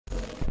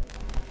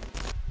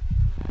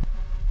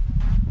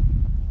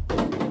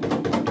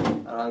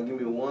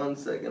Give me 1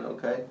 second,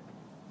 okay?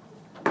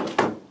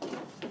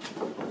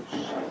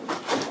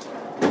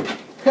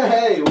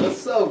 Hey,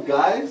 what's up,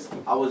 guys?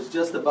 I was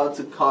just about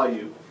to call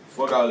you.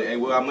 Fuck all that. Hey,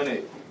 what I'm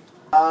in.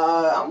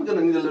 I'm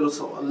gonna need a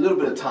little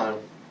bit of time.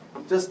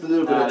 Just a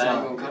little bit of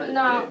time.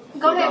 No,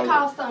 go ahead,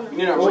 call Stunna.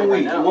 You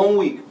know, 1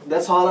 week.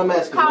 That's all I'm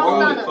asking. Call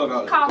 1 week.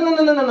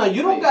 Stunna. No.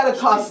 You don't gotta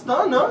call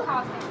Stunna.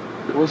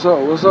 What's up?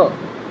 What's up?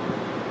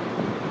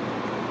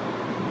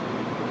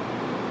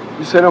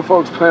 You say them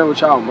folks playing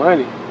with y'all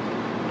money.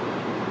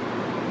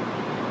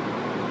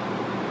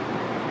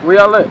 Where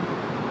y'all at?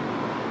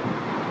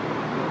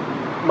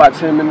 About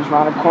 10 minutes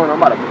around the corner. I'm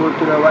about to pull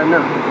through there right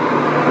now.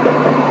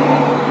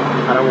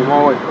 I don't want my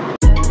way.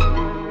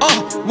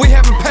 We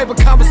having paper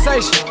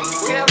conversation.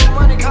 We having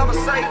money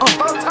conversation.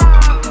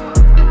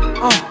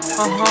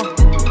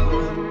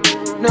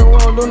 Never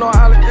won't do no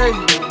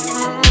allegation.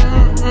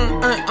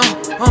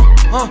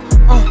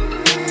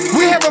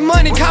 We having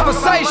money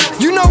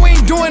conversation. You know we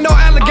ain't doing no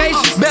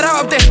allegations. Better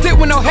up that stick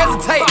with no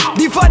hesitate.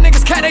 These fuck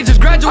niggas cat, they just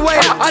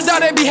graduated. I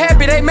thought they'd be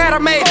happy, they mad I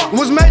made it.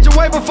 Was major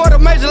way before the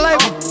major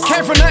label.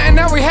 Came from nothing,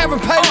 now we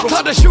having paper.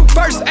 Taught to shoot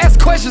first, ask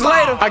questions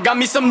later. I got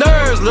me some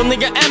nerves, little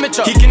nigga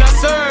amateur. He cannot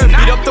serve,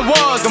 beat up the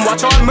walls and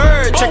watch all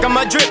emerge. Check out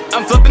my drip,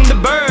 I'm flipping the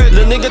bird.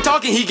 Little nigga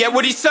talking, he get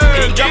what he served.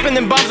 Ain't jumping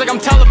in bombs like I'm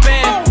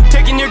Taliban.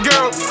 Taking your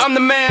girl, I'm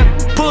the man.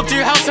 Pull up to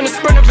your house in a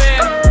Sprinter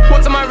van.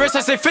 What's on my wrist,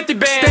 I say 50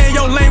 bands. Stay in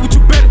your lane, what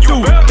you better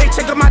do. They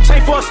check up my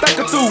chain for a stack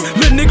or two.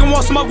 Little nigga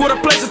want smoke with a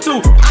place or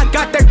two. I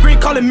got that green,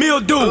 call it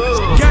mildew.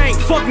 Gang,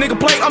 fuck nigga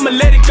play, I'ma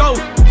let it go.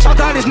 Talk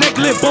out his neck,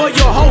 little boy,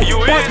 you a hoe.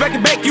 Boys back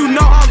to back, you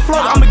know how I'm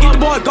float. I'ma get the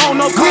boy gone,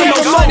 no call, we no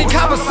having money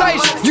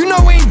conversation. You know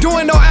we ain't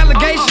doing no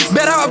allegations.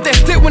 Better up that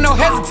stick with no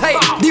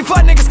hesitate. These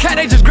fuck niggas cat,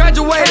 they just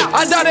graduated.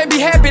 I thought they'd be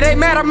happy, they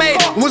mad I made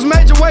it. Was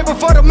major way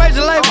before the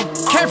major label.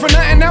 Came from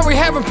nothing, now we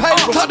having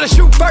paper. Taught to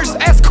shoot first,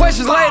 ask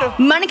questions later.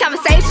 Money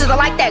conversations, I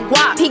like that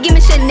guap. He give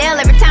me Chanel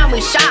every time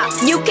we shop.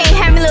 You can't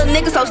have me, little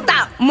nigga, so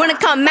stop. When it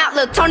come out,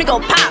 little Tony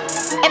go pop.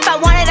 If I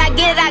want it, I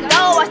get it, I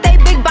go. I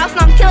stay big boss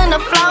and I'm killing the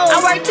flow.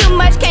 I work too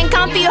much, can't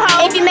come for you,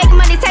 hoe. If you make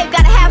money tape,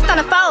 gotta have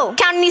Stunna fold.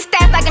 Counting these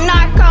stats like a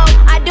narco.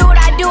 I do what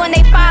I do and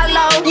they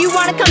follow. You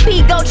wanna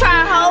compete, go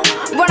try, hoe.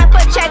 Run up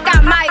a check,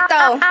 I might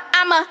though.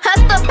 I'm a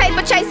hustler,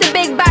 paper chasing,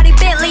 big body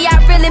Bentley, I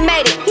really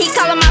made it. He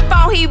calling my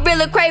phone, he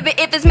really crave it.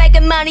 If it's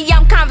making money,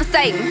 I'm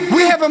conversating.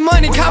 We having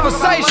money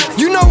conversation.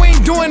 You know we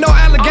ain't doing no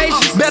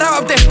allegations. Better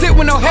up that stick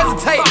with no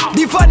hesitate.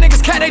 These fuck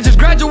niggas cat, they just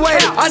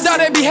graduated. I thought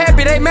they'd be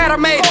happy, they mad I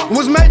made it.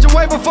 Was major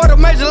way before the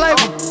major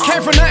label.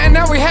 Came from nothing,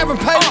 now we having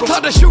paper.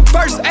 Taught to shoot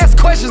first, ask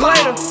questions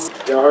later.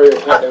 Y'all hurry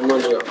up, pack that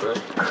money up, man.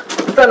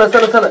 Stunna.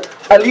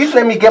 At least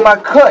let me get my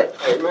cut.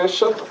 Hey, man,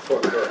 shut the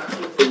fuck up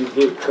before you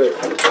get cut.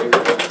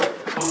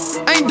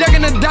 Ain't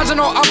ducking and dodging,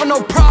 no offer,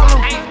 no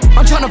problem.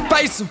 I'm tryna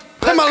face him.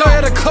 Pay my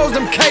lawyer to close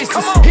them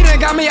cases. He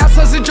done got me out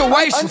some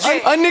situations.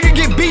 A nigga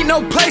get beat, no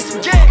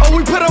placement. Oh,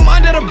 we put him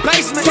under the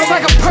basement. Just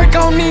like a perk,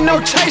 I don't need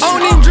no chasing. I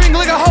don't even drink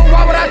liquor, hoe,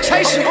 why would I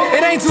chase you?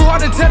 It ain't too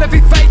hard to tell if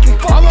he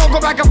faking. I won't go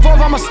back and forth,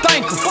 I'm a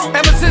stanker.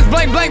 Ever since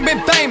Blank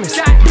been famous.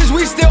 Bitch,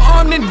 we still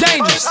armed and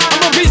dangerous.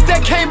 I'm a beast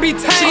that can't be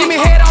tamed. She give me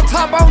head on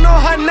top, I don't know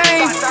her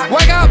name.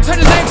 Wake up, turn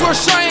his name to a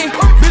shame.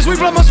 Bitch, we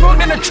blow my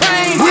smoke in the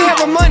train. We have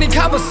a money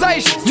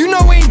conversation. You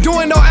know we ain't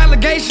doing no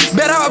allegations.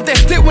 Better up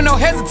that stick with no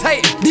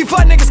hesitate. These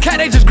fuck niggas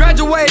cat, they just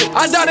graduated.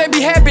 I thought they'd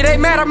be happy, they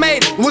mad I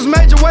made it. Was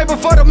major way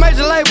before the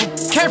major label.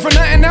 Came from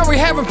nothing, now we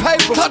having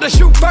paper. Taught to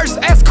shoot first,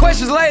 ask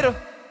questions later.